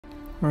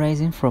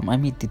Rising from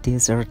amid the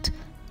desert,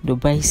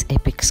 Dubai's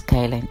epic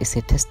skyline is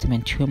a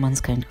testament to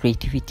humankind's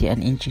creativity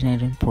and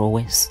engineering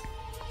prowess.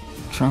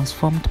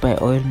 Transformed by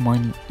oil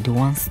money, the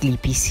once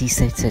sleepy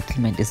seaside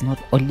settlement is not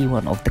only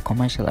one of the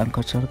commercial and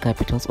cultural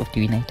capitals of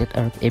the United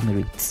Arab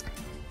Emirates,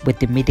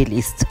 but the Middle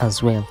East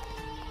as well.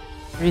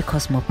 Very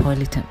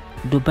cosmopolitan,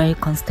 Dubai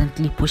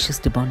constantly pushes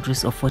the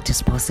boundaries of what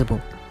is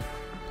possible.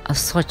 As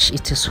such,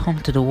 it is home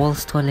to the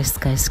world's tallest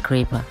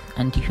skyscraper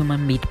and the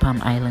human-made Palm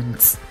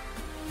Islands.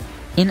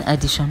 In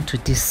addition to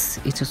this,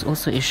 it is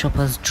also a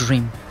shopper's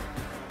dream,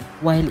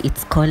 while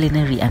its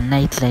culinary and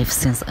nightlife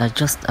scenes are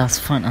just as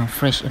fun and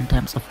fresh in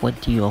terms of what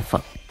they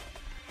offer.